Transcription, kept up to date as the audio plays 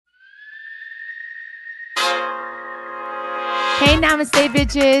Hey, namaste,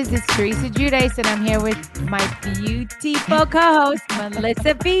 bitches. It's Teresa Giudice, and I'm here with my beautiful co-host,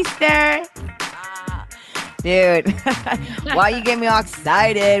 Melissa Feaster. Dude, why you get me all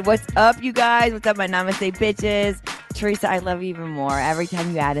excited? What's up, you guys? What's up, my namaste, bitches? Teresa, I love you even more. Every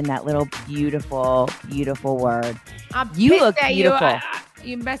time you add in that little beautiful, beautiful word. You look beautiful.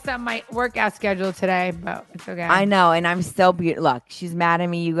 You messed up my workout schedule today, but it's okay. I know, and I'm still beautiful. Look, she's mad at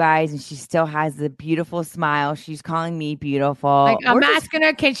me, you guys, and she still has the beautiful smile. She's calling me beautiful. Like, I'm asking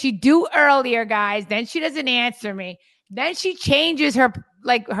her, can she do earlier, guys? Then she doesn't answer me. Then she changes her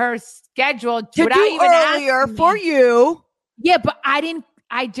schedule to without do even earlier for you. Yeah, but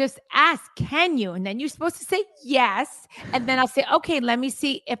I just asked, can you? And then you're supposed to say yes. And then I'll say, okay, let me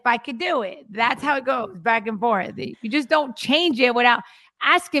see if I could do it. That's how it goes back and forth. You just don't change it without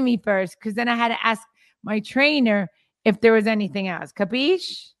asking me first. Because then I had to ask my trainer if there was anything else.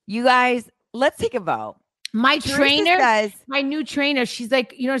 Capiche? You guys, let's take a vote. My trainer says, my new trainer, she's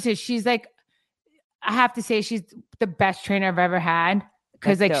like, she's like, I have to say she's the best trainer I've ever had.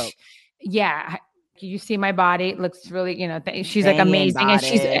 Because you see my body, it looks really, she's like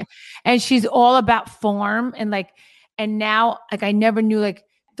amazing. And she's all about form and now I never knew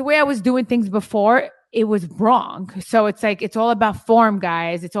the way I was doing things before, it was wrong. So it's it's all about form,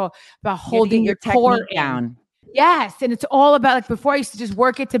 guys. It's all about holding your core down. Yes. And it's all about before I used to just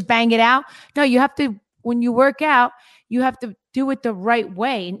work it to bang it out. No, you have to, when you work out, you have to do it the right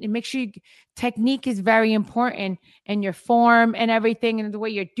way and make sure technique is very important and your form and everything and the way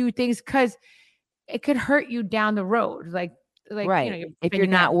you do things. Cause it could hurt you down the road. Right. If you're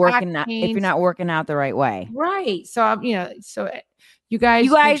not working out the right way. Right. So, you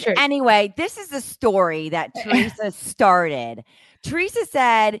guys, sure. Anyway, this is the story that Teresa started. Teresa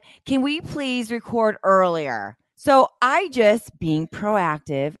said, can we please record earlier? So I just being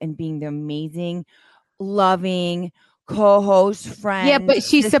proactive and being the amazing, loving co-host friend. Yeah, but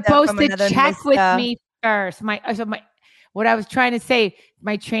she's supposed to check with me first. What I was trying to say,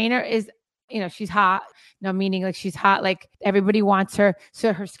 my trainer is, she's hot. No, meaning she's hot. Everybody wants her.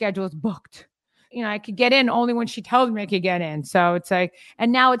 So her schedule is booked. I could get in only when she tells me I could get in. So it's and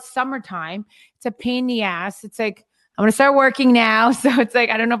now it's summertime. It's a pain in the ass. It's I'm going to start working now. So it's I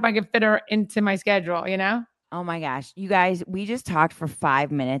don't know if I can fit her into my schedule, Oh my gosh. You guys, we just talked for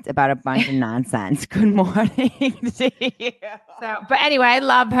 5 minutes about a bunch of nonsense. Good morning to you. But anyway, I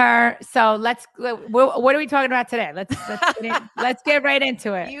love her. So what are we talking about today? Let's get right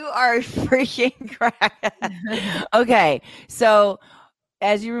into it. You are freaking correct. Okay. So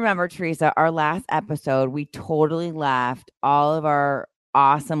as you remember, Teresa, our last episode, we totally left all of our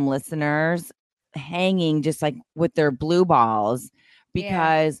awesome listeners hanging just with their blue balls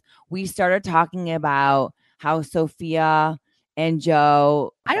because we started talking about how Sofia and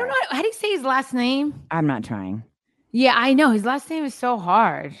Joe. I don't know. How do you say his last name? I'm not trying. Yeah, I know. His last name is so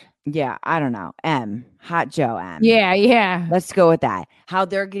hard. Yeah, I don't know. M. Hot Joe M. Yeah. Let's go with that. How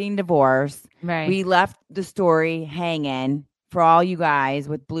they're getting divorced. Right. We left the story hanging for all you guys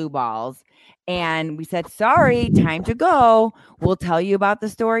with blue balls. And we said, sorry, time to go. We'll tell you about the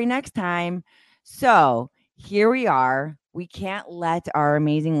story next time. So here we are. We can't let our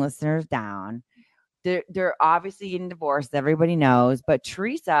amazing listeners down. They're obviously getting divorced. Everybody knows. But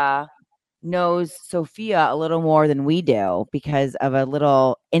Teresa knows Sofia a little more than we do because of a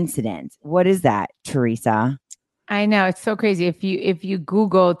little incident. What is that, Teresa? I know. It's so crazy. If you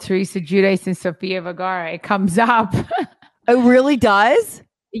Google Teresa Giudice and Sofia Vergara, it comes up. It really does?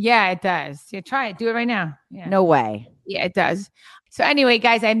 Yeah, it does. Yeah, try it. Do it right now. Yeah. No way. Yeah, it does. So anyway,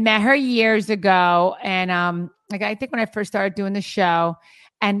 guys, I met her years ago. And I think when I first started doing the show,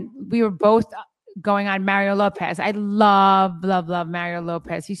 and we were both going on Mario Lopez. I love Mario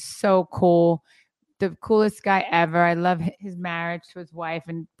Lopez. He's so cool. The coolest guy ever. I love his marriage to his wife,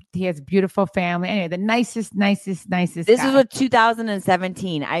 and he has a beautiful family. Anyway, the nicest This guy. is what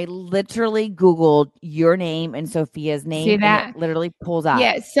 2017. I literally Googled your name and Sofia's name. See that? And it literally pulls out.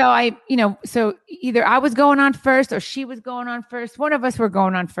 Yeah. So so either I was going on first or she was going on first. One of us were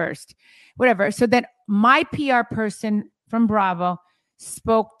going on first, whatever. So then my PR person from Bravo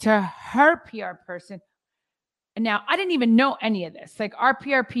spoke to her PR person. And now I didn't even know any of this. Our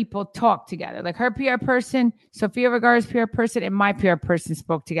PR people talked together. Her PR person, Sofia Vergara's PR person, and my PR person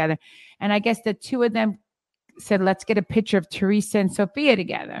spoke together. And I guess the two of them said, let's get a picture of Teresa and Sofia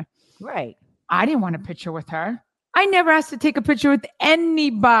together. Right. I didn't want a picture with her. I never asked to take a picture with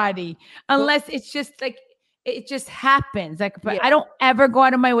anybody unless it's just it just happens. But I don't ever go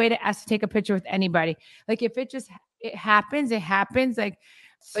out of my way to ask to take a picture with anybody. If it happens, it happens.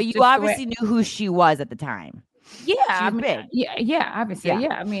 But you obviously knew who she was at the time. Yeah, She was big. Yeah, obviously.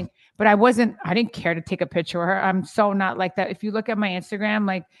 Yeah. I mean, but I didn't care to take a picture of her. I'm so not like that. If you look at my Instagram,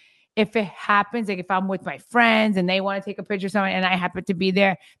 like if it happens, like if I'm with my friends and they want to take a picture of someone and I happen to be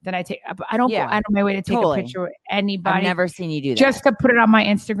there, then I don't go out of my way to take a picture with anybody. I've never seen you do that. Just to put it on my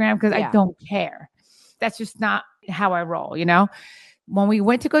Instagram because I don't care. That's just not how I roll, When we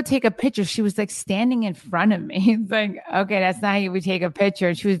went to go take a picture, she was like standing in front of me. It's like, okay, that's not how we take a picture.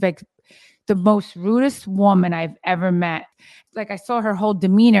 And she was like the most rudest woman I've ever met. Like I saw her whole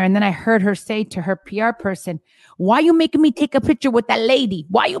demeanor, and then I heard her say to her PR person, "Why are you making me take a picture with that lady?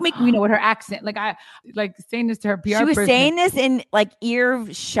 Why are you making me," with her accent? Like I like saying this to her PR person. She was saying this in like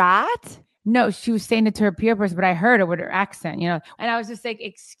earshot? No, she was saying it to her PR person, but I heard it with her accent, And I was just like,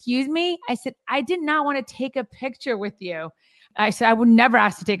 "Excuse me?" I said, "I did not want to take a picture with you." I said, "I would never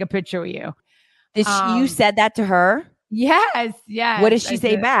ask to take a picture with you." You said that to her? Yes. What did she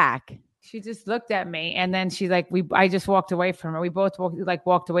say back? She just looked at me, and then she's like, I just walked away from her. We both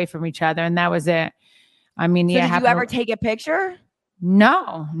walked away from each other, and that was it. I mean, so did you ever take a picture?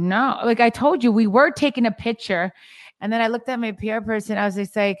 No. Like I told you, we were taking a picture, and then I looked at my PR person. I was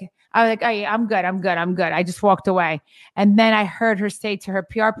like, "Hey, I'm good. I just walked away. And then I heard her say to her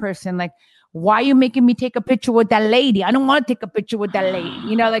PR person, like, "Why are you making me take a picture with that lady? I don't want to take a picture with that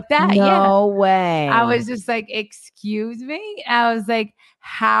lady." Like that. No way. I was just like, "Excuse me?" I was like,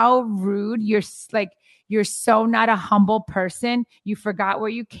 how rude. You're so not a humble person. You forgot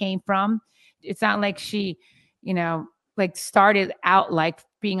where you came from. It's not like she, like started out like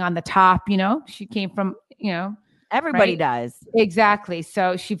being on the top, she came from, everybody does. Exactly.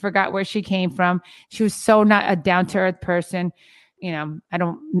 So she forgot where she came from. She was so not a down to earth person.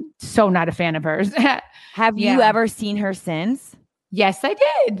 So not a fan of hers. Have you ever seen her since? Yes, I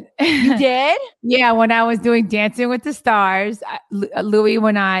did. You did? Yeah, when I was doing Dancing with the Stars, Louis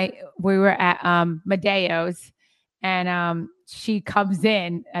we were at Medeo's, and she comes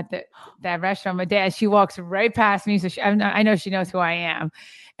in at that restaurant, Medeo. She walks right past me, so I know she knows who I am,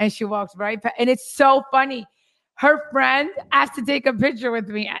 and she walks right past. And it's so funny. Her friend asked to take a picture with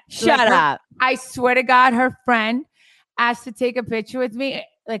me. Shut up! I swear to God, her friend asked to take a picture with me.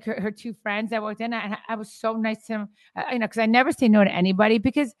 Like her two friends that walked in, and I was so nice to them, because I never say no to anybody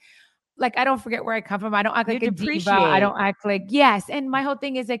because, like, I don't forget where I come from. I don't act like a diva. I don't act like, yes. And my whole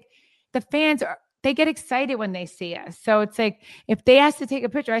thing is like, the fans they get excited when they see us. So it's like, if they ask to take a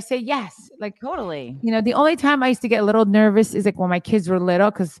picture, I say yes. Like, totally. The only time I used to get a little nervous is like when my kids were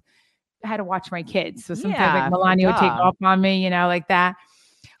little, because I had to watch my kids. So sometimes like Melania would take off on me, like that.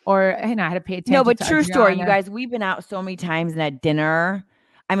 Or, I had to pay attention. No, but true story, you guys, we've been out so many times and at dinner.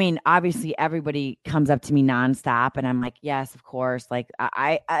 I mean, obviously everybody comes up to me nonstop and I'm like, yes, of course. Like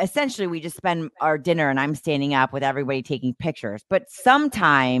I essentially, we just spend our dinner and I'm standing up with everybody taking pictures. But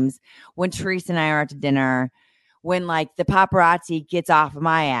sometimes when Teresa and I are at dinner, when like the paparazzi gets off of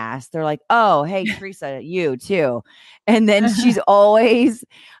my ass, they're like, "Oh, hey, Teresa, you too." And then she's always,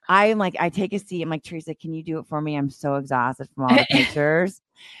 I'm like, I take a seat. I'm like, "Teresa, can you do it for me? I'm so exhausted from all the pictures."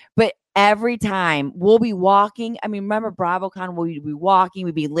 But every time we'll be walking. I mean, remember BravoCon, we'd be walking,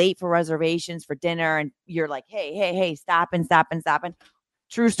 we'd be late for reservations for dinner. And you're like, hey, stopping.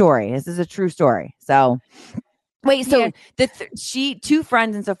 True story. This is a true story. So wait, so two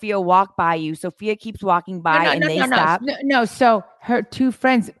friends and Sofia walk by you. Sofia keeps walking by and they stop. No. So her two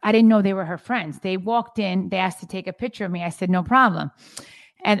friends, I didn't know they were her friends. They walked in, they asked to take a picture of me. I said, no problem.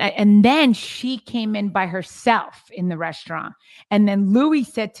 And then she came in by herself in the restaurant. And then Louis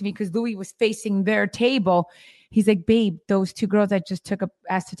said to me, because Louis was facing their table, he's like, "Babe, those two girls that just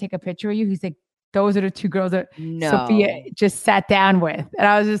asked to take a picture of you," he's like, "Those are the two girls that Sofia just sat down with." And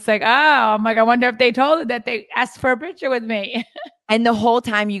I was just like, I'm like, I wonder if they told her that they asked for a picture with me. And the whole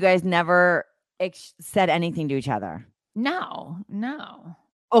time you guys never said anything to each other? No.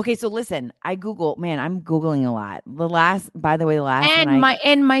 Okay, so listen, I'm Googling a lot. By the way,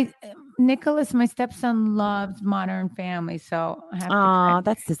 my Nicholas, my stepson, loves Modern Family, so I have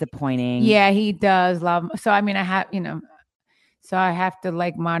that's disappointing. Yeah, he does love. So I mean, I have to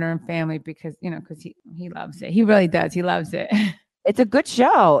like Modern Family because he loves it. He really does. He loves it. It's a good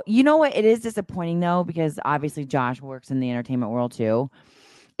show. You know what? It is disappointing though, because obviously Josh works in the entertainment world too.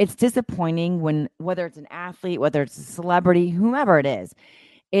 It's disappointing when, whether it's an athlete, whether it's a celebrity, whomever it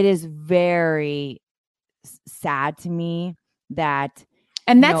is very sad to me that.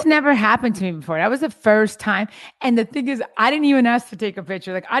 And that's never happened to me before. That was the first time. And the thing is, I didn't even ask to take a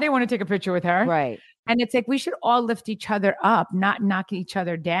picture. Like, I didn't want to take a picture with her. Right. And it's like, we should all lift each other up, not knock each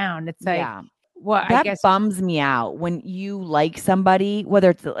other down. It's like, Well, that I guess bums me out when you like somebody,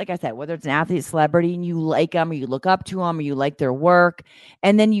 whether it's, like I said, whether it's an athlete, celebrity, and you like them or you look up to them or you like their work,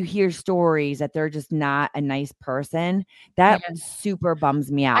 and then you hear stories that they're just not a nice person. That super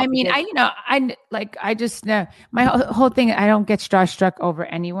bums me out. I mean, I just know my whole thing. I don't get starstruck over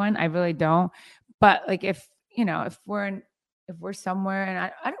anyone. I really don't. But like, if we're somewhere and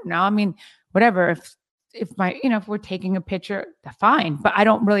I don't know. I mean, whatever. If we're taking a picture, fine. But I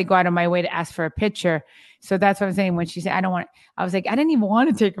don't really go out of my way to ask for a picture. So that's what I'm saying. When she said, I don't want, I was like, I didn't even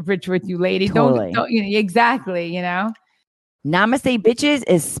want to take a picture with you, lady. Totally. Don't exactly, Namaste Bitches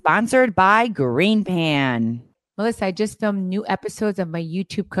is sponsored by Green Pan. Melissa, I just filmed new episodes of my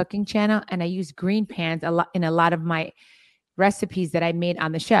YouTube cooking channel, and I use green pans a lot in a lot of my recipes that I made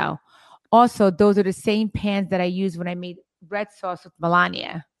on the show. Also, those are the same pans that I used when I made red sauce with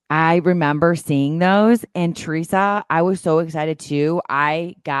Melania. I remember seeing those. And Teresa, I was so excited too.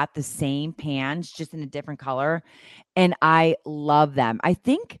 I got the same pans, just in a different color, and I love them. I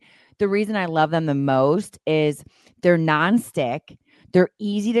think the reason I love them the most is they're nonstick, they're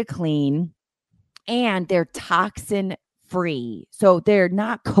easy to clean, and they're toxin free. So they're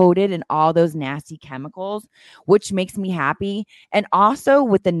not coated in all those nasty chemicals, which makes me happy. And also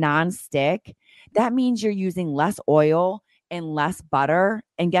with the non-stick, that means you're using less oil and less butter.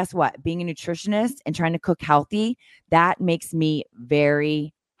 And guess what? Being a nutritionist and trying to cook healthy, that makes me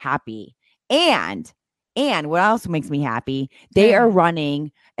very happy. And what also makes me happy, they are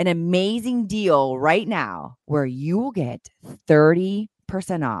running an amazing deal right now where you will get 30%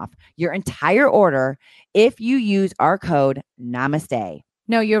 off your entire order if you use our code Namaste.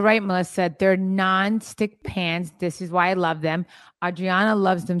 No, you're right, Melissa. They're non-stick pans. This is why I love them. Adriana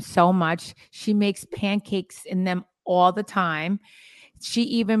loves them so much. She makes pancakes in them all the time. She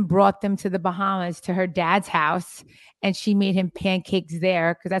even brought them to the Bahamas to her dad's house, and she made him pancakes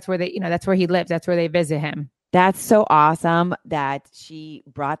there because that's where that's where he lives. That's where they visit him. That's so awesome that she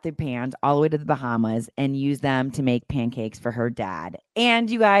brought the pans all the way to the Bahamas and used them to make pancakes for her dad. And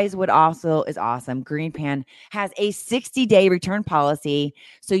you guys, what also is awesome, Green Pan has a 60-day return policy.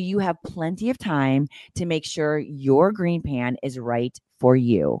 So you have plenty of time to make sure your Green Pan is right for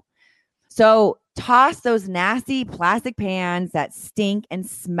you. So toss those nasty plastic pans that stink and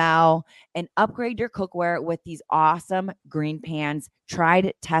smell and upgrade your cookware with these awesome green pans,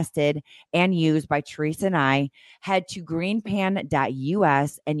 tried, tested, and used by Teresa and I. Head to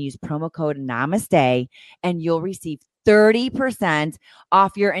greenpan.us and use promo code Namaste, and you'll receive 30%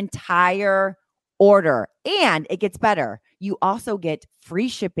 off your entire order. And it gets better. You also get free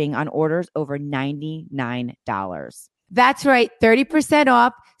shipping on orders over $99. That's right, 30%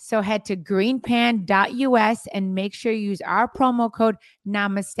 off. So head to greenpan.us and make sure you use our promo code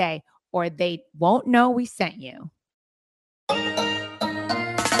Namaste, or they won't know we sent you.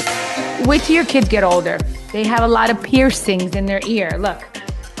 Wait till your kids get older. They have a lot of piercings in their ear. Look,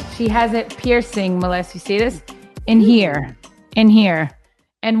 she has a piercing, Melissa. You see this? In here,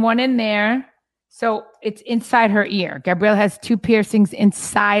 and one in there. So it's inside her ear. Gabrielle has 2 piercings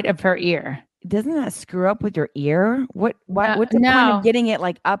inside of her ear. Doesn't that screw up with your ear? What's the point of getting it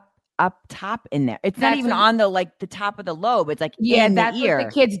like up top in there? It's not even on the top of the lobe. It's like in the ear. What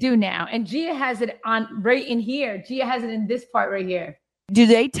the kids do now. And Gia has it on right in here. Gia has it in this part right here. Do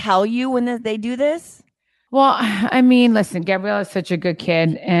they tell you when they do this? Well, I mean, listen, Gabrielle is such a good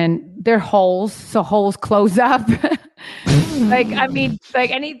kid, and they're holes, so holes close up. Like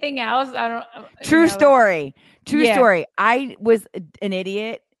anything else, I don't. True story. I was an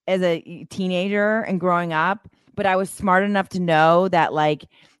idiot as a teenager and growing up, but I was smart enough to know that like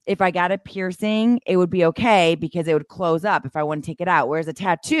if I got a piercing, it would be okay because it would close up if I want to take it out. Whereas a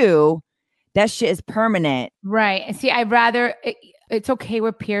tattoo, that shit is permanent. Right. And see, I'd rather it's okay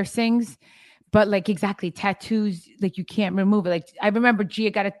with piercings, but like exactly tattoos, like you can't remove it. Like I remember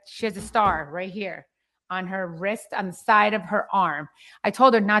Gia she has a star right here on her wrist, on the side of her arm. I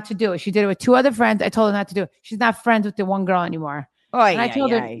told her not to do it. She did it with 2 other friends. I told her not to do it. She's not friends with the one girl anymore. And I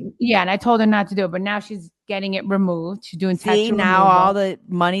told her not to do it, but now she's getting it removed. She's doing tattoo now removal. All the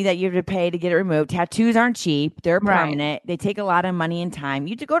money that you have to pay to get it removed. Tattoos aren't cheap. They're permanent. They take a lot of money and time.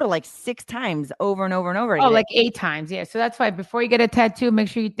 You have to go to like 6 times over and over and over. Oh, like 8 times. Yeah. So that's why before you get a tattoo, make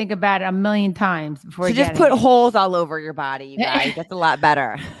sure you think about it a million times before you just put holes all over your body, you guys. That's a lot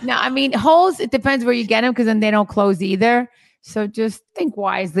better. No, I mean, holes, it depends where you get them because then they don't close either. So just think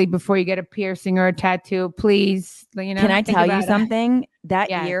wisely before you get a piercing or a tattoo, please. Can I tell you something? That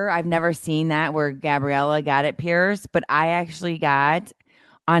year, I've never seen that where Gabriella got it pierced, but I actually got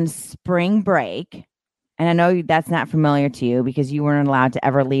on spring break. And I know that's not familiar to you because you weren't allowed to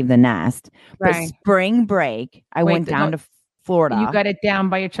ever leave the nest. Right. But spring break, I went down to Florida. You got it down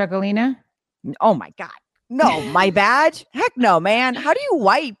by your Chocolina? Oh my God. No, my badge? Heck no, man. How do you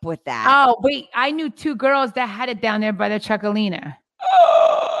wipe with that? Oh, wait. I knew 2 girls that had it down there by the Chocolina.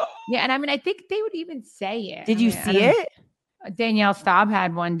 Yeah, and I mean, I think they would even say it. Did you see it? Danielle Staub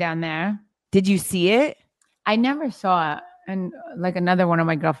had one down there. Did you see it? I never saw it. And like another one of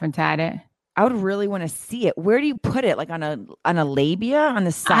my girlfriends had it. I would really want to see it. Where do you put it? Like on a labia on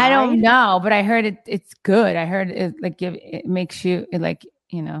the side? I don't know, but I heard it's good. I heard it like it makes you like,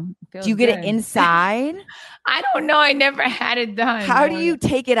 you know, do you get it inside? I don't know. I never had it done. How do you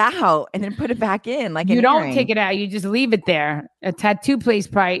take it out and then put it back in? Like you don't take it out. You just leave it there. A tattoo place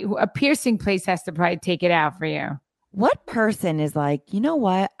a piercing place has to probably take it out for you. What person is like, you know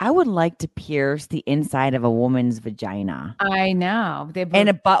what? I would like to pierce the inside of a woman's vagina. I know. And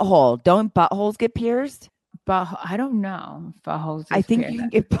a butthole. Don't buttholes get pierced? But I don't know. Buttholes. I think you can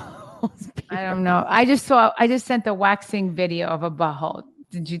get buttholes pierced. I don't know. I just sent a waxing video of a butthole.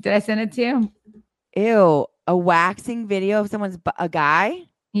 Did I send it to you? Ew. A waxing video of a guy?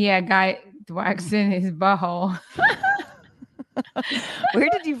 Yeah, a guy waxing his butthole. Where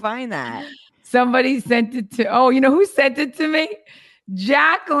did you find that? Somebody sent it to, you know who sent it to me?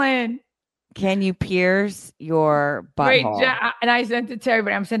 Jacqueline. Can you pierce your butthole? Wait, and I sent it to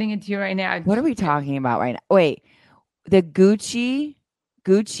everybody. I'm sending it to you right now. What are we talking about right now? Wait, the Gucci.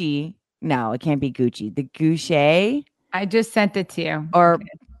 No, it can't be Gucci. The Goucher. I just sent it to you. Or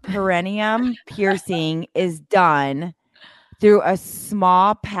perineum piercing is done through a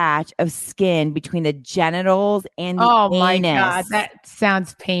small patch of skin between the genitals and the anus. My God, that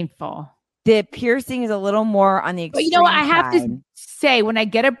sounds painful. The piercing is a little more on the extreme. But you know what? I have to say, when I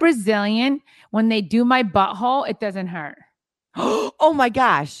get a Brazilian, when they do my butthole, it doesn't hurt. Oh my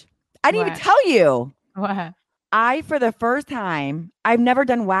gosh. I didn't even tell you. What? For the first time, I've never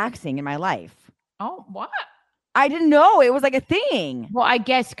done waxing in my life. Oh, what? I didn't know it was like a thing. Well, I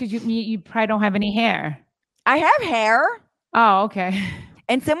guess because you probably don't have any hair. I have hair. Oh, okay.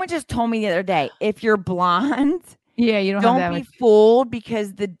 And someone just told me the other day, if you're blonde, yeah, you don't be fooled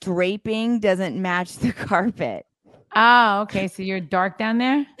because the draping doesn't match the carpet. Oh, okay. So you're dark down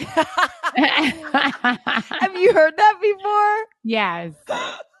there? Have you heard that before? Yes.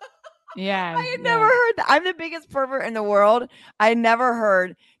 Yeah. I had never heard that. I'm the biggest pervert in the world. I never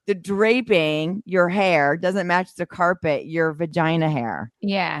heard the draping, your hair doesn't match the carpet, your vagina hair.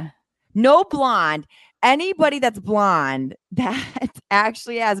 Yeah. No blonde. Anybody that's blonde that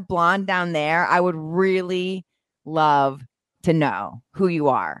actually has blonde down there, I would really love to know who you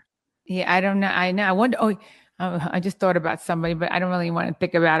are. Yeah, I don't know. I know. I wonder. I just thought about somebody, but I don't really want to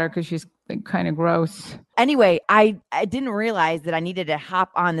think about her because she's like, kind of gross. Anyway, I didn't realize that I needed to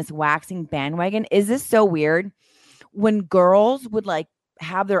hop on this waxing bandwagon. Is this so weird? When girls would like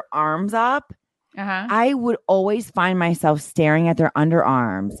have their arms up, I would always find myself staring at their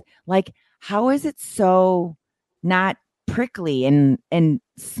underarms. Like, how is it so not prickly and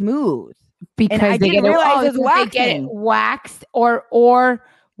smooth? Because I didn't realize it was waxing. They get it waxed or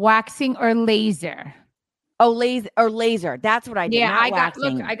waxing or laser. Oh, laser. That's what I did. Yeah,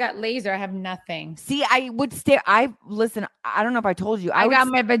 I got laser. I have nothing. See, I would stare. Listen, I don't know if I told you. I got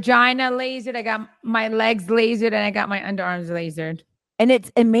my vagina lasered. I got my legs lasered, and I got my underarms lasered. And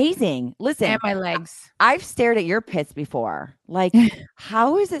it's amazing. Listen. And my legs. I've stared at your pits before. Like,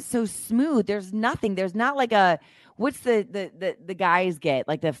 how is it so smooth? There's nothing. There's not like what's the guys get?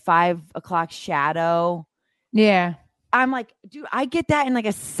 Like the 5 o'clock shadow. Yeah. I'm like, dude, I get that in like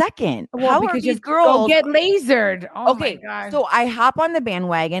a second. Well, how because are these girls get lasered? Oh okay, my God. So I hop on the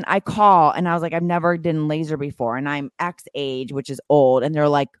bandwagon. I call and I was like, I've never done laser before, and I'm X age, which is old. And they're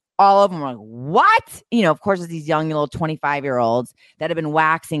like, all of them are like, what? You know, of course, it's these young little 25-year-olds that have been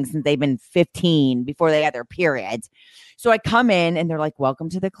waxing since they've been 15 before they got their periods. So I come in and they're like, welcome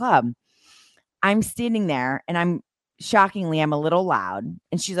to the club. I'm standing there and I'm a little loud.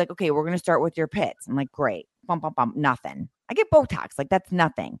 And she's like, okay, we're going to start with your pits. I'm like, great. Bump, bump, bump. Nothing. I get Botox. Like, that's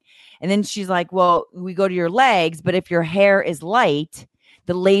nothing. And then she's like, well, we go to your legs, but if your hair is light,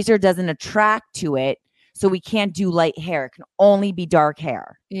 the laser doesn't attract to it. So we can't do light hair. It can only be dark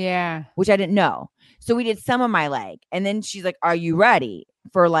hair. Yeah. Which I didn't know. So we did some of my leg. And then she's like, are you ready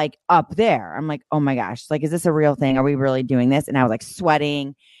for like up there? I'm like, oh my gosh. Like, is this a real thing? Are we really doing this? And I was like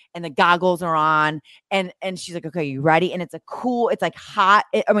sweating and the goggles are on. And she's like, okay, you ready? And it's like hot.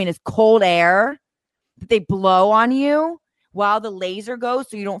 It's cold air that they blow on you while the laser goes.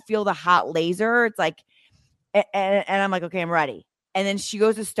 So you don't feel the hot laser. It's like, and I'm like, okay, I'm ready. And then she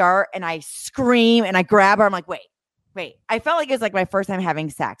goes to start and I scream and I grab her. I'm like, wait. I felt like it was like my first time having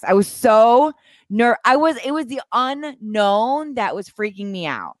sex. I was so it was the unknown that was freaking me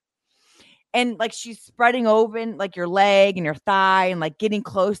out. And like, she's spreading open like your leg and your thigh and like getting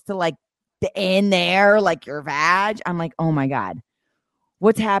close to like in there, like your vag. I'm like, oh my God,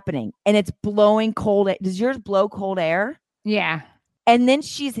 what's happening? And it's blowing cold air. Does yours blow cold air? Yeah. And then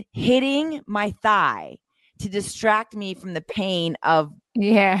she's hitting my thigh to distract me from the pain of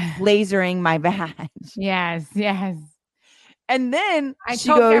lasering my vag. Yes. And then I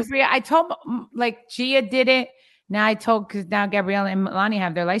told Gabrielle, like Gia did it. Now because now Gabrielle and Milani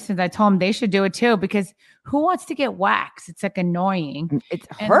have their license. I told them they should do it too, because who wants to get waxed? It's like annoying. It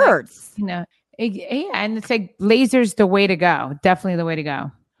hurts. Like, and it's like laser's the way to go. Definitely the way to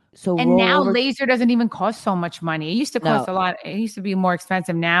go. So now laser doesn't even cost so much money. It used to cost a lot. It used to be more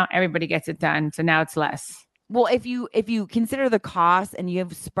expensive. Now everybody gets it done. So now it's less. Well, if you consider the cost and you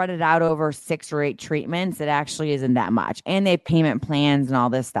have spread it out over 6 or 8 treatments, it actually isn't that much. And they have payment plans and all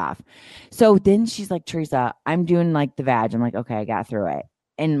this stuff. So then she's like, Teresa, I'm doing like the vag. I'm like, okay, I got through it.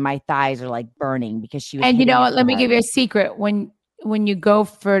 And my thighs are like burning because she was. And you know what? Let me give you a secret. When you go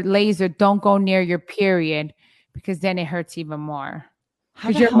for laser, don't go near your period, because then it hurts even more.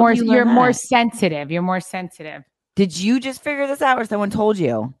 Because you're more sensitive. You're more sensitive. Did you just figure this out, or someone told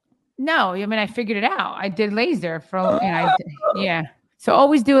you? No, I mean, I figured it out. I did laser for, yeah. So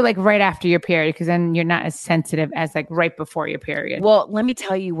always do it like right after your period, because then you're not as sensitive as like right before your period. Well, let me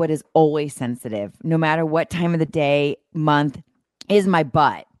tell you what is always sensitive, no matter what time of the day, month, is my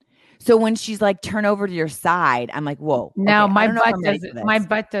butt. So when she's like, turn over to your side, I'm like, whoa. No, okay, my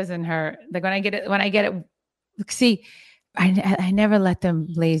butt doesn't hurt. Like when I get it, see, I never let them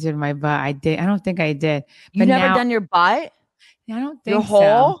laser my butt. I don't think I did. You never done your butt? I don't think your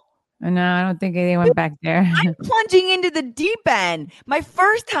hole? So. No, I don't think anyone went back there. I'm plunging into the deep end. My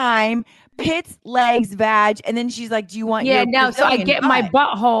first time, pits, legs, vag, and then she's like, "Do you want?" Yeah, no. So I get my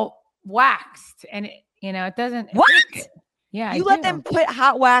butthole waxed, and it doesn't. What? Yeah, you let them put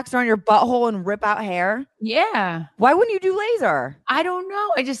hot wax on your butthole and rip out hair? Yeah. Why wouldn't you do laser? I don't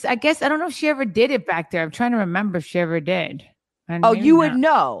know. I guess I don't know if she ever did it back there. I'm trying to remember if she ever did. Oh, you would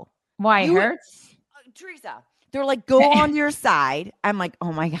know. Why it hurts? Teresa. They're like, go on your side. I'm like,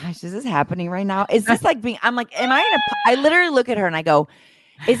 oh my gosh, is this happening right now? Is this like I'm like, am I I literally look at her and I go,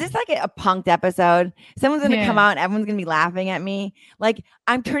 is this like a punked episode? Someone's going to come out and everyone's going to be laughing at me. Like,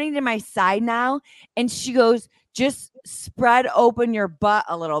 I'm turning to my side now. And she goes, just spread open your butt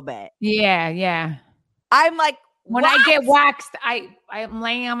a little bit. Yeah. I'm like, when I get waxed, I'm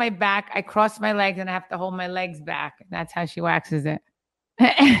laying on my back. I cross my legs and I have to hold my legs back. That's how she waxes it.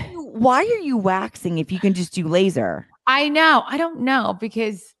 Why are you waxing if you can just do laser? I know. I don't know,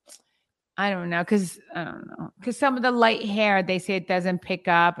 because Because some of the light hair, they say it doesn't pick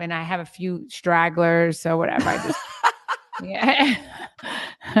up, and I have a few stragglers, so whatever. I just yeah.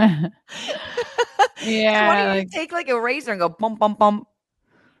 Why don't you take like a razor and go bump, bump, bump?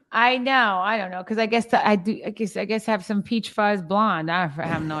 I know. I don't know, because I guess I guess I have some peach fuzz blonde. I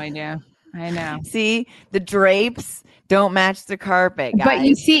have no idea. I know. See, the drapes don't match the carpet, guys. But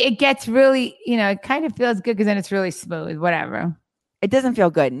you see, it gets really, it kind of feels good because then it's really smooth. Whatever. It doesn't feel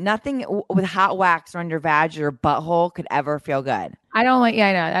good. Nothing with hot wax on your vag or butthole could ever feel good. I don't like. Yeah,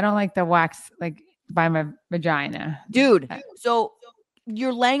 I know. I don't like the wax like by my vagina, dude. So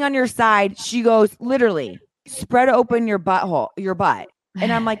you're laying on your side. She goes, literally, spread open your butt,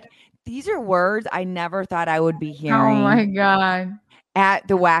 and I'm like, these are words I never thought I would be hearing. Oh my God. At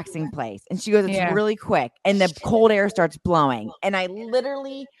the waxing place. And she goes, it's really quick. And the cold air starts blowing. And I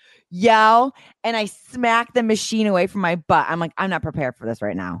literally yell and I smack the machine away from my butt. I'm like, I'm not prepared for this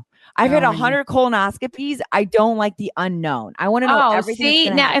right now. I've had 100 colonoscopies. I don't like the unknown. I want to know everything. See,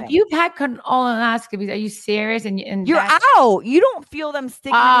 now happen. If you've had colonoscopies, are you serious? And you're out. You don't feel them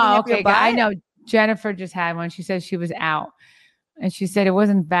sticking up your butt? I know. Jennifer just had one. She said she was out. And she said it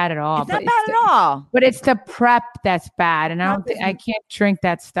wasn't bad at all. It's not bad at all. But it's the prep that's bad. And I can't drink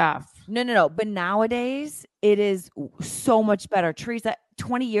that stuff. No. But nowadays, it is so much better. Teresa,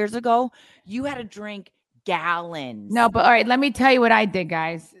 20 years ago, you had to drink gallons. No, but all right, let me tell you what I did,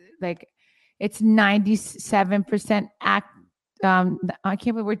 guys. Like, it's 97% I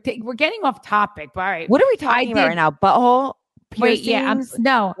can't believe we're getting off topic. But all right. What are we talking about right now? Butthole? Wait, instead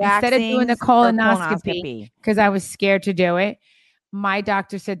of doing the colonoscopy, because I was scared to do it, my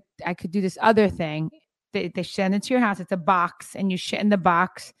doctor said I could do this other thing. They send it to your house. It's a box, and you shit in the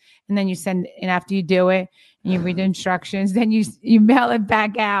box, and then you send it. And after you do it, and you read the instructions, then you mail it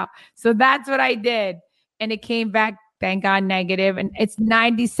back out. So that's what I did, and it came back, thank God, negative. And it's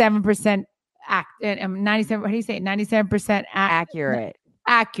 97% 97. What do you say? 97% accurate.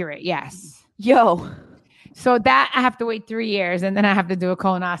 Accurate, yes. Yo. So that I have to wait 3 years, and then I have to do a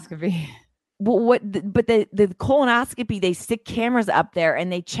colonoscopy. But the colonoscopy, they stick cameras up there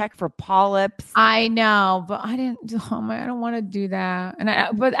and they check for polyps. I know, but I didn't. Oh my, I don't want to do that,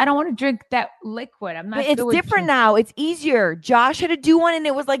 but I don't want to drink that liquid. I'm not. But it's different now. It's easier. Josh had to do one, and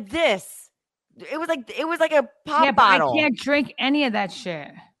it was like this. It was like a pop bottle. I can't drink any of that shit.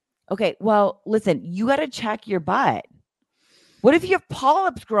 Okay, well, listen, you got to check your butt. What if you have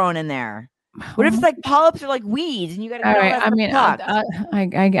polyps growing in there? What if it's like polyps are like weeds and you got to get all that?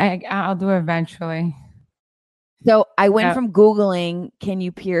 I mean, I'll do it eventually. So I went from Googling, can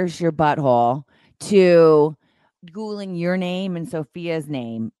you pierce your butthole, to Googling your name and Sofia's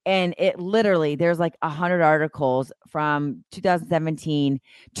name. And it literally, there's like 100 articles from 2017.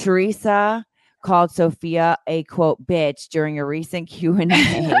 Teresa called Sofia a quote bitch during a recent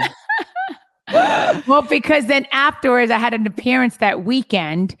Q&A. Well, because then afterwards I had an appearance that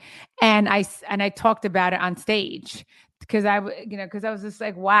weekend and I talked about it on stage because I was just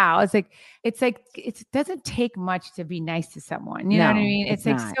like, wow, it's like it doesn't take much to be nice to someone. You know what I mean? It's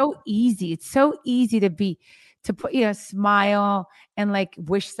like not. So easy. It's so easy to put, smile and like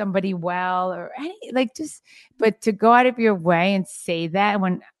wish somebody well or but to go out of your way and say that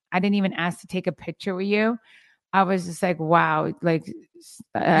when I didn't even ask to take a picture with you, I was just like, wow, like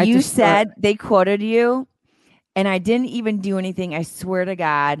you said they quoted you and I didn't even do anything. I swear to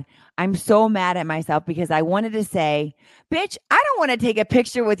God, I'm so mad at myself because I wanted to say, bitch, I don't want to take a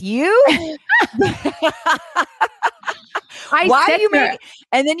picture with you.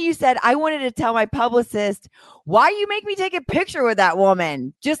 And then you said, I wanted to tell my publicist, why you make me take a picture with that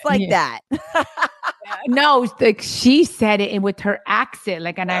woman? Just like that. No, like she said it with her accent.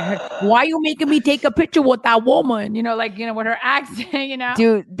 Like, and I heard, why you making me take a picture with that woman? With her accent,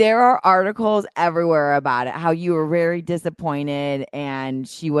 Dude, there are articles everywhere about it, how you were very disappointed and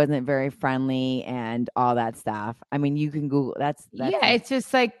she wasn't very friendly and all that stuff. I mean, you can Google that's it's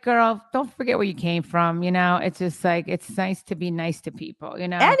just like, girl, don't forget where you came from. It's just like, it's nice to be nice to people,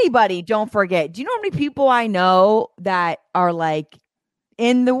 Anybody, don't forget. Do you know how many people I know that are like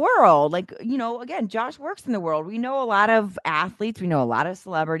in the world? Like, again, Josh works in the world. We know a lot of athletes. We know a lot of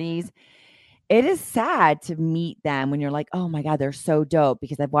celebrities. It is sad to meet them when you're like, oh my God, they're so dope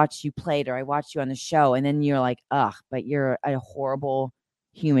because I've watched you played or I watched you on the show. And then you're like, ugh, but you're a horrible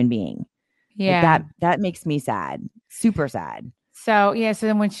human being. Yeah. Like that makes me sad. Super sad. So, so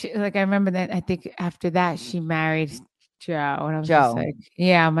then when she, like, I remember that, I think after that she married Joe. And I was just like,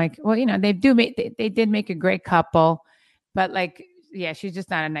 I'm like, well, they did make a great couple, but like, she's just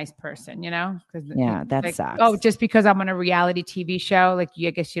not a nice person, because that like, sucks. Oh, just because I'm on a reality TV show, like,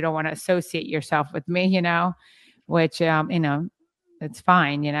 I guess you don't want to associate yourself with me, which, it's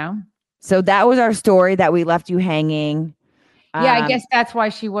fine, So that was our story that we left you hanging. I guess that's why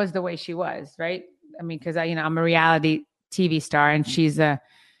she was the way she was, right? I mean, because I'm a reality TV star and she's I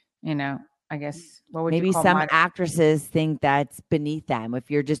guess what would maybe you call some actresses think that's beneath them if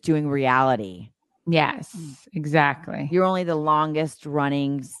you're just doing reality. Yes, exactly. You're only the longest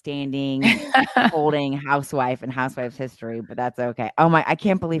running, standing, holding housewife in Housewives history, but that's okay. Oh my, I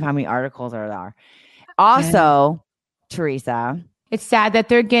can't believe how many articles there are. Also, Teresa. It's sad that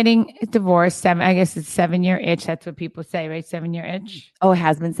they're getting divorced. I guess it's 7-year itch. That's what people say, right? 7-year itch. Oh, it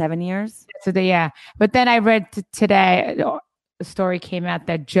has been 7 years? So but then I read today, the story came out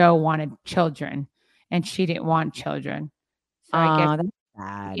that Joe wanted children and she didn't want children. So I guess that's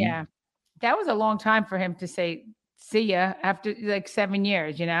sad. Yeah. That was a long time for him to say, see ya after like 7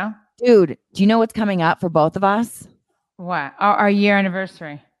 years, Dude, do you know what's coming up for both of us? What? Our year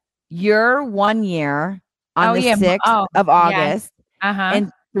anniversary. Your 1 year on the 6th of August.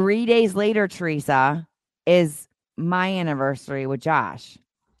 And 3 days later, Teresa, is my anniversary with Josh.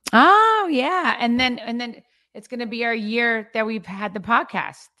 Oh, yeah. And then it's going to be our year that we've had the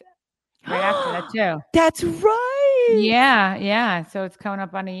podcast right after that too. That's right. Yeah. So it's coming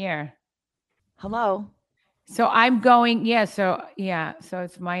up on a year. Hello. So I'm going. So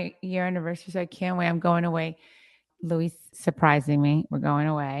it's my year anniversary. So I can't wait. I'm going away. Louis surprising me. We're going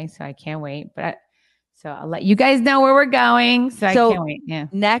away. So I can't wait. So I'll let you guys know where we're going. So I can't wait. Yeah.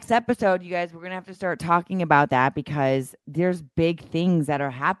 Next episode, you guys, we're going to have to start talking about that because there's big things that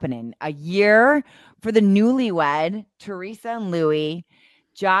are happening. A year for the newlywed, Teresa and Louis,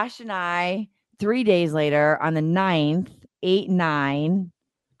 Josh and I, 3 days later on the 9th, 8-9.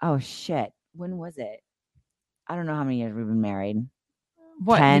 Oh, shit. When was it? I don't know how many years we've been married.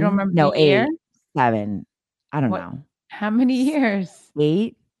 What? 10? You don't remember? No, 8, year? 7. I don't know. How many years?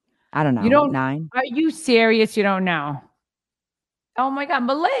 8? I don't know. You don't 9? Are you serious? You don't know? Oh my God,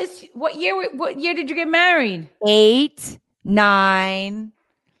 Melissa! What year did you get married? 8, 9.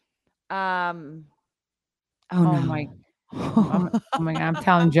 Oh no. Oh my God, I'm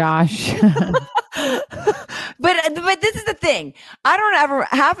telling Josh. But this is the thing. I don't ever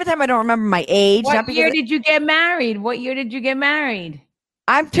half the time I don't remember my age. What year did you get married? What year did you get married?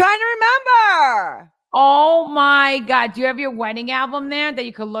 I'm trying to remember. Oh my God. Do you have your wedding album there that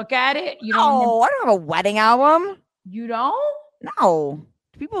you could look at it? You don't remember? Oh, I don't have a wedding album. You don't? No.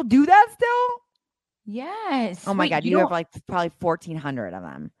 Do people do that still? Yes. Oh my God. You have like probably 1,400 of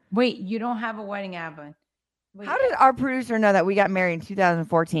them. Wait, you don't have a wedding album. Wait. How did our producer know that we got married in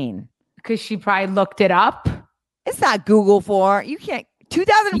 2014? Because she probably looked it up. It's not Google for you can't.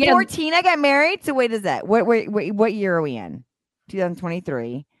 2014, I got married. So wait, is that what year are we in?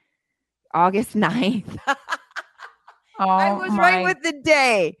 2023, August 9th. I was right with the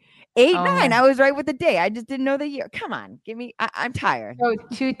day. 8/9. I was right with the day. I just didn't know the year. Come on, give me. I'm tired. So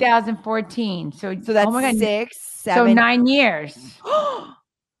 2014. So that's oh my God, 6, 7. So 9 years.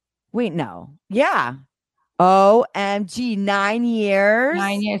 Wait, no. Yeah. OMG, 9 years.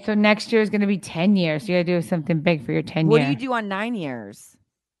 9 years. So next year is going to be 10 years. So you got to do something big for your 10 years. What do you do on 9 years?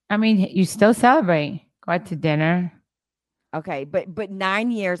 I mean, you still celebrate. Go out to dinner. Okay, but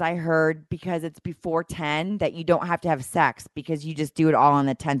 9 years I heard because it's before 10 that you don't have to have sex because you just do it all on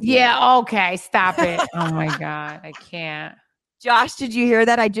the 10th year. Yeah, okay, stop it. Oh my God, I can't. Josh, did you hear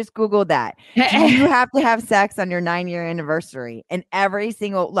that? I just Googled that. Do you have to have sex on your 9-year anniversary? And every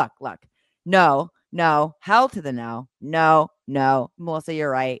single look. No, hell to the no. No. Melissa,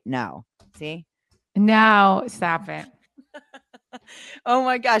 you're right. No. See? No, stop it. Oh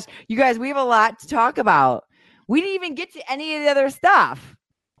my gosh. You guys, we have a lot to talk about. We didn't even get to any of the other stuff.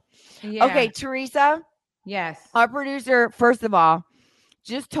 Yeah. Okay, Teresa. Yes. Our producer, first of all,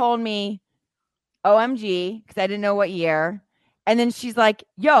 just told me OMG, because I didn't know what year. And then she's like,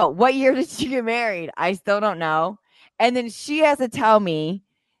 yo, what year did you get married? I still don't know. And then she has to tell me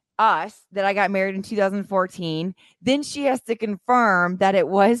that I got married in 2014. Then she has to confirm that it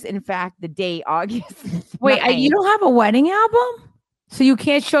was, in fact, the date, August. Wait, you don't have a wedding album? So you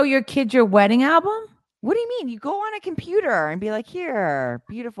can't show your kids your wedding album? What do you mean? You go on a computer and be like, here,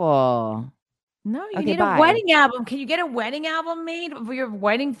 beautiful. No, you need a wedding album. Can you get a wedding album made for your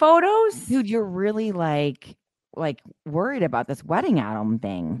wedding photos? Dude, you're really like worried about this wedding album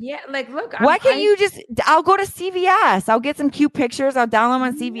thing. Yeah, like look. Why can't you just? I'll go to CVS. I'll get some cute pictures. I'll download them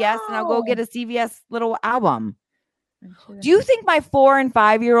on CVS and I'll go get a CVS little album. Do you think my 4 and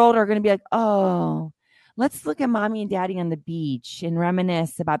 5-year-old are going to be like, oh, let's look at mommy and daddy on the beach and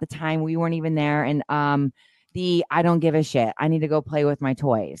reminisce about the time we weren't even there and I don't give a shit. I need to go play with my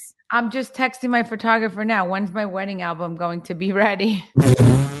toys. I'm just texting my photographer now. When's my wedding album going to be ready?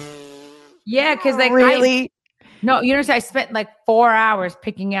 Yeah, because like really. No, you know, I spent like 4 hours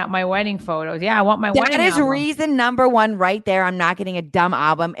picking out my wedding photos. Yeah, I want my wedding album. That is reason number 1 right there. I'm not getting a dumb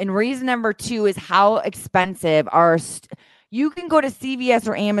album. And reason number 2 is how expensive you can go to CVS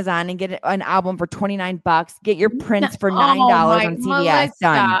or Amazon and get an album for $29. Get your prints for $9 on CVS. Melissa,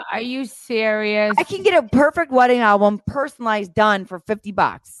 done. Are you serious? I can get a perfect wedding album personalized done for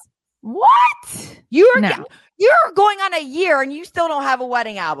 $50. What? You're going on a year and you still don't have a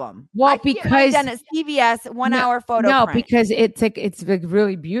wedding album. Well, because done at CVS 1 hour photo. No, print. because it's like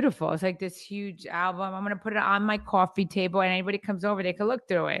really beautiful. It's like this huge album. I'm gonna put it on my coffee table, and anybody comes over, they can look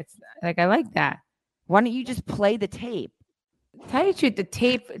through it. It's like I like that. Why don't you just play the tape? Tell you the truth, the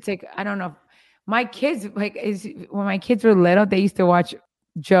tape. It's like I don't know. My kids when my kids were little, they used to watch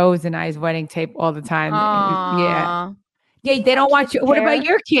Joe's and I's wedding tape all the time. Yeah. Yeah, they don't watch it. What about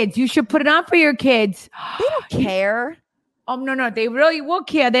your kids? You should put it on for your kids. They don't care. Oh, no. They really will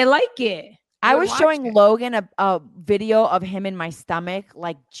care. They like it. I was showing Logan a video of him in my stomach,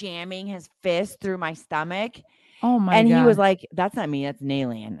 like jamming his fist through my stomach. Oh, my God. And he was like, that's not me. That's an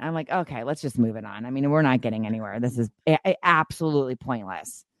alien. I'm like, okay, let's just move it on. I mean, we're not getting anywhere. This is absolutely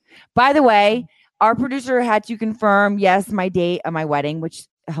pointless. By the way, our producer had to confirm, yes, my date of my wedding, which,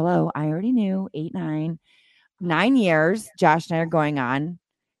 hello, I already knew, 9 years Josh and I are going on,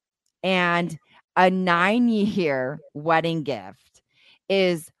 and a 9-year wedding gift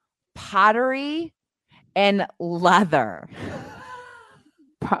is pottery and leather.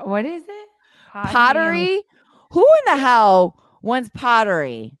 What is it? Pottery? Who in the hell wants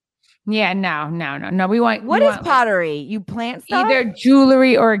pottery? Yeah, no. We want. What is pottery? You plant stuff? Either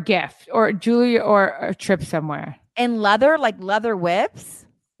jewelry or a gift, or jewelry or a trip somewhere. And leather, like leather whips?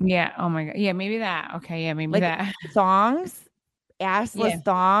 Yeah. Oh my God. Yeah. Maybe that. Okay. Yeah. Maybe that. Thongs, assless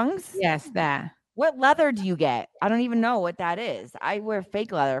thongs. Yes, that. What leather do you get? I don't even know what that is. I wear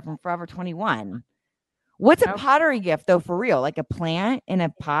fake leather from Forever 21. What's a pottery gift though? For real, like a plant in a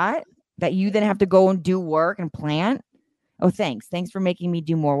pot that you then have to go and do work and plant. Oh, thanks for making me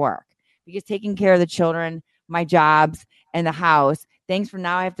do more work because taking care of the children, my jobs, and the house. Thanks for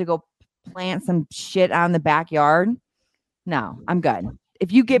now. I have to go plant some shit on the backyard. No, I'm good.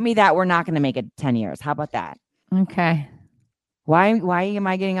 If you give me that, we're not going to make it 10 years. How about that? Okay. Why am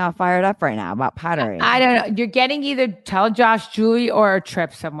I getting all fired up right now about pottery? I don't know. You're getting either tell Josh, Julie, or a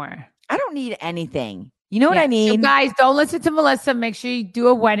trip somewhere. I don't need anything. You know what I need? So guys, don't listen to Melissa. Make sure you do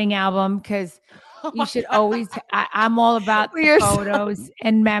a wedding album because you should always. I'm all about the photos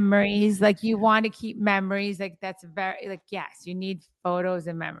and memories. Like you want to keep memories. Like that's very like yes, you need photos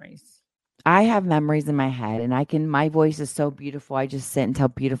and memories. I have memories in my head, and my voice is so beautiful. I just sit and tell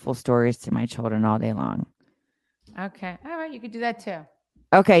beautiful stories to my children all day long. Okay. All right. You could do that too.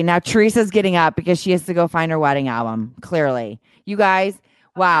 Okay. Now Teresa's getting up because she has to go find her wedding album. Clearly. You guys,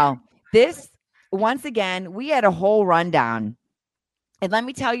 wow. This, once again, we had a whole rundown. And let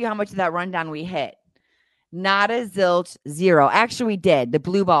me tell you how much of that rundown we hit. Not a zilch, zero. Actually, we did the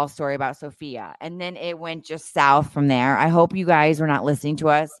blue ball story about Sofia. And then it went just south from there. I hope you guys were not listening to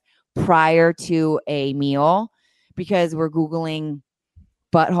us prior to a meal because we're Googling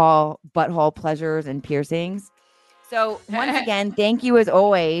butthole pleasures and piercings. So once again, thank you as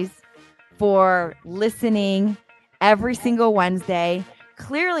always for listening every single Wednesday.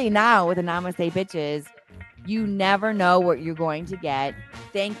 Clearly now with the Namaste Bitches, you never know what you're going to get.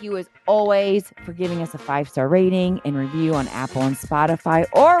 Thank you as always for giving us a 5-star rating and review on Apple and Spotify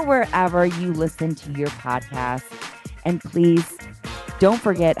or wherever you listen to your podcast. And please don't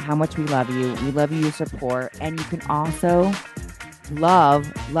forget how much we love you. We love your support. And you can also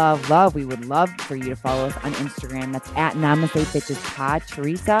love. We would love for you to follow us on Instagram. That's at Namaste Bitches Pod.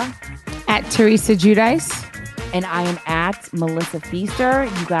 Teresa. At Teresa Judice. And I am at Melissa Feaster.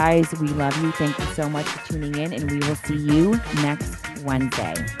 You guys, we love you. Thank you so much for tuning in. And we will see you next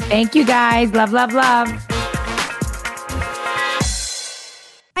Wednesday. Thank you, guys. Love, love, love.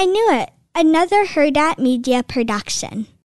 I knew it. Another Hurrdat Media production.